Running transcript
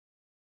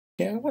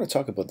Yeah, I want to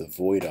talk about the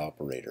void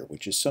operator,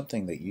 which is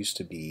something that used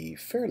to be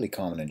fairly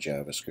common in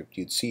JavaScript.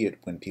 You'd see it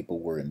when people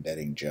were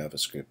embedding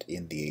JavaScript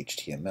in the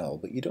HTML,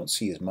 but you don't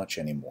see as much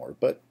anymore,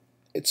 but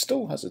it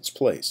still has its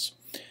place.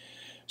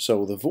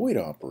 So the void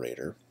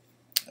operator,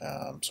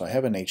 so I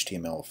have an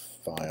HTML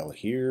file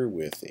here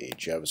with a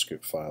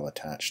JavaScript file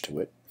attached to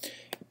it,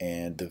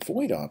 and the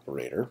void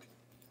operator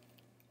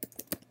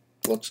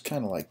looks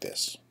kind of like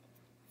this.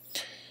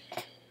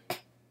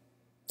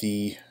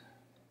 The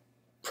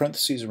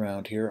parentheses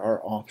around here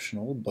are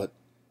optional, but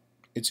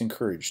it's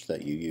encouraged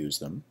that you use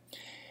them.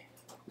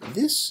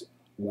 This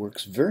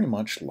works very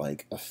much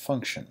like a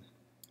function,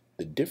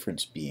 the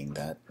difference being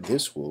that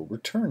this will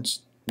return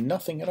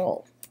nothing at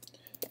all.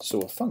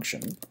 So a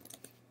function,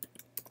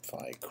 if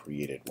I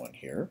created one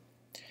here,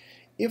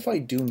 if I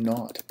do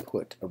not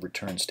put a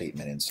return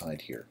statement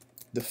inside here,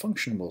 the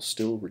function will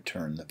still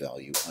return the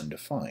value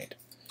undefined.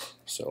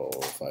 So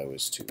if I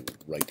was to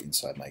write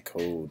inside my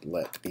code,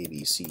 let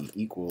abc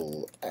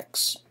equal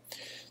x,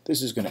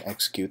 this is going to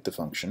execute the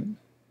function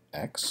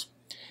x,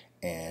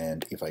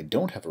 and if I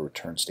don't have a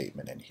return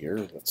statement in here,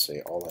 let's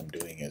say all I'm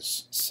doing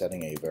is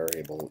setting a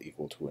variable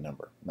equal to a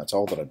number. That's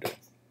all that I'm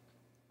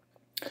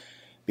doing.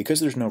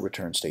 Because there's no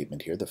return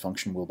statement here, the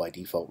function will by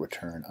default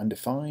return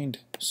undefined,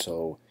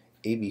 so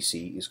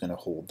abc is going to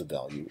hold the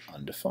value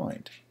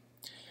undefined.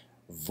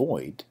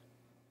 Void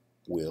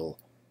will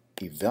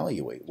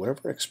evaluate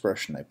whatever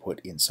expression I put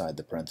inside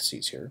the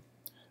parentheses here,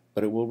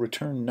 but it will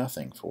return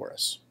nothing for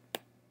us.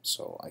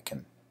 So I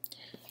can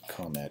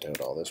comment out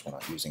all this. We're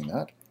not using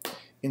that.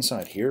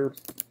 Inside here,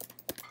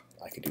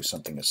 I could do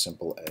something as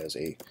simple as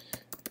a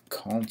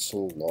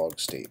console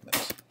log statement.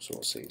 So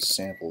we'll say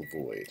sample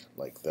void,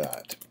 like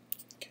that.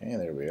 Okay,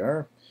 there we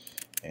are.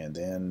 And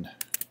then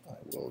I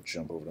will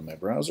jump over to my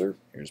browser.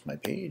 Here's my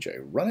page. I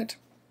run it.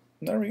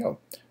 And there we go.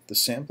 The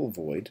sample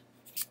void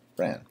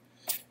ran,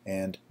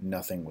 and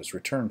nothing was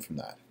returned from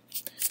that.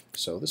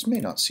 So this may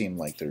not seem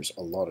like there's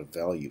a lot of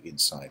value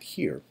inside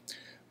here,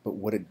 but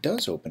what it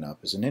does open up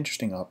is an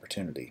interesting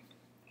opportunity.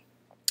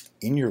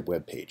 In your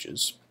web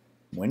pages,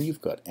 when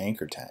you've got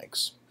anchor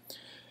tags,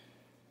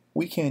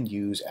 we can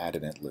use add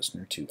event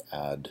listener to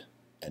add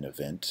an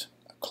event,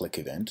 a click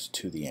event,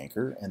 to the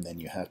anchor, and then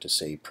you have to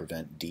say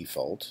prevent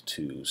default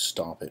to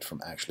stop it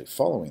from actually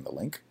following the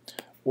link.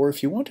 Or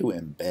if you want to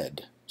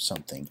embed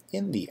something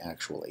in the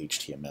actual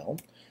HTML,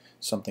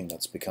 something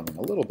that's becoming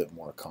a little bit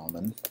more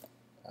common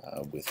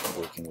with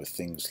working with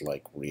things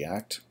like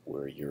React,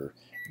 where you're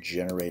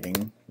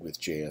generating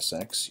with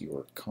JSX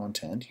your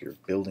content, you're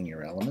building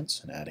your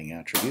elements and adding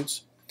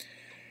attributes.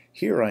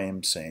 Here I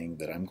am saying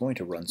that I'm going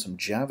to run some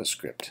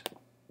JavaScript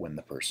when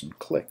the person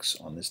clicks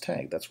on this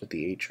tag. That's what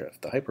the href,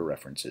 the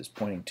hyperreference, is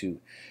pointing to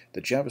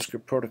the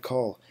JavaScript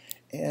protocol,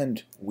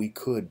 and we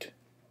could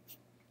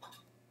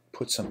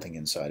put something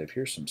inside of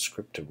here, some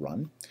script to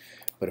run,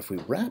 but if we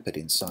wrap it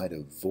inside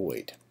of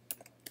void,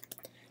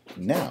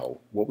 now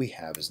what we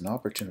have is an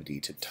opportunity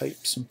to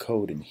type some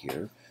code in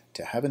here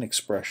to have an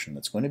expression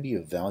that's going to be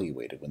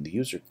evaluated when the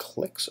user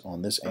clicks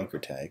on this anchor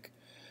tag,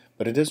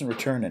 but it doesn't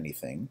return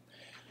anything,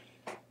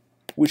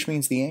 which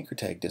means the anchor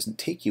tag doesn't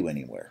take you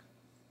anywhere.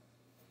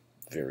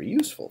 Very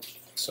useful.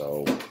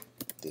 So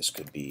this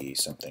could be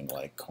something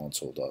like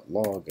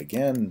console.log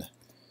again,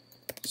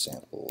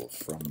 sample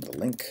from the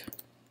link.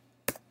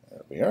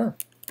 There we are.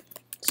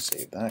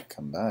 Save that,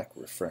 come back,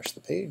 refresh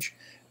the page.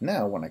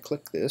 Now when I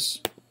click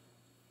this,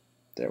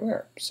 there we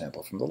are,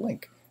 sample from the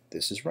link.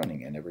 This is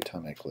running, and every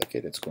time I click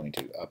it, it's going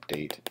to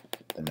update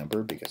the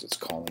number because it's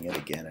calling it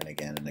again and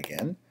again and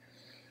again.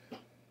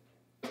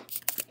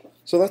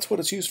 So that's what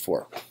it's used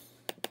for.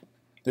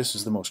 This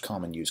is the most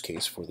common use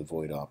case for the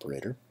void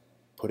operator.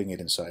 Putting it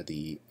inside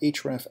the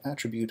href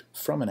attribute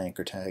from an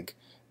anchor tag.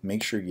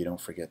 Make sure you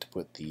don't forget to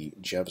put the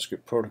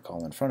JavaScript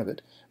protocol in front of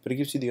it, but it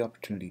gives you the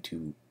opportunity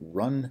to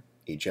run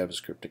a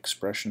JavaScript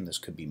expression. This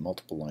could be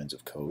multiple lines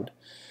of code.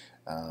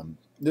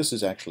 This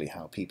is actually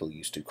how people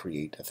used to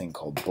create a thing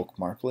called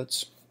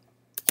bookmarklets.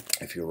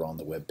 If you were on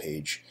the web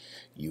page,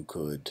 you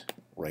could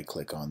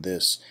right-click on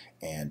this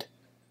and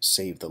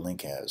save the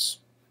link as.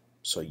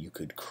 So you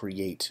could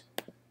create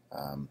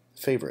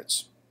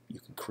favorites.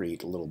 You could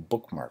create little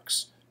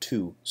bookmarks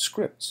to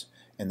scripts,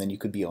 and then you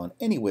could be on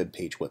any web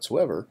page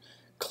whatsoever,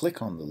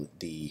 click on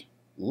the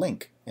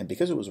link, and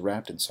because it was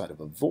wrapped inside of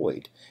a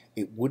void,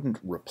 it wouldn't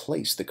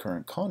replace the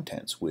current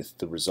contents with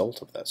the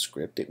result of that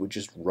script. It would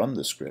just run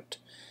the script.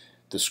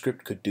 The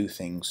script could do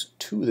things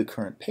to the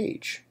current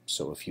page.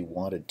 So if you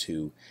wanted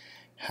to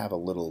have a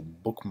little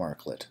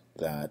bookmarklet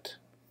that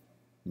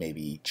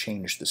maybe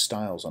changed the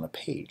styles on a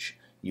page,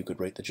 you could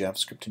write the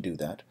JavaScript to do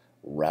that,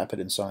 wrap it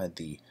inside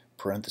the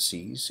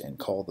parentheses, and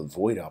call the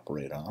void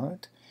operator on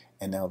it.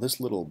 And now this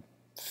little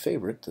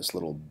favorite, this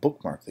little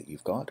bookmark that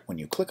you've got, when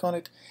you click on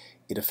it,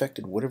 it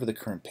affected whatever the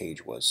current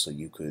page was. So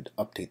you could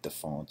update the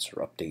fonts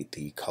or update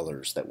the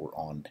colors that were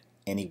on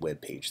any web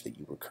page that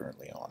you were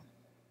currently on.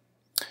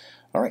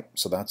 Alright,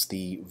 so that's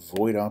the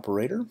void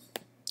operator.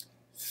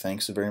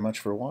 Thanks very much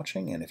for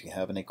watching, and if you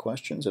have any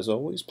questions, as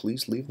always,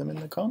 please leave them in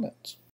the comments.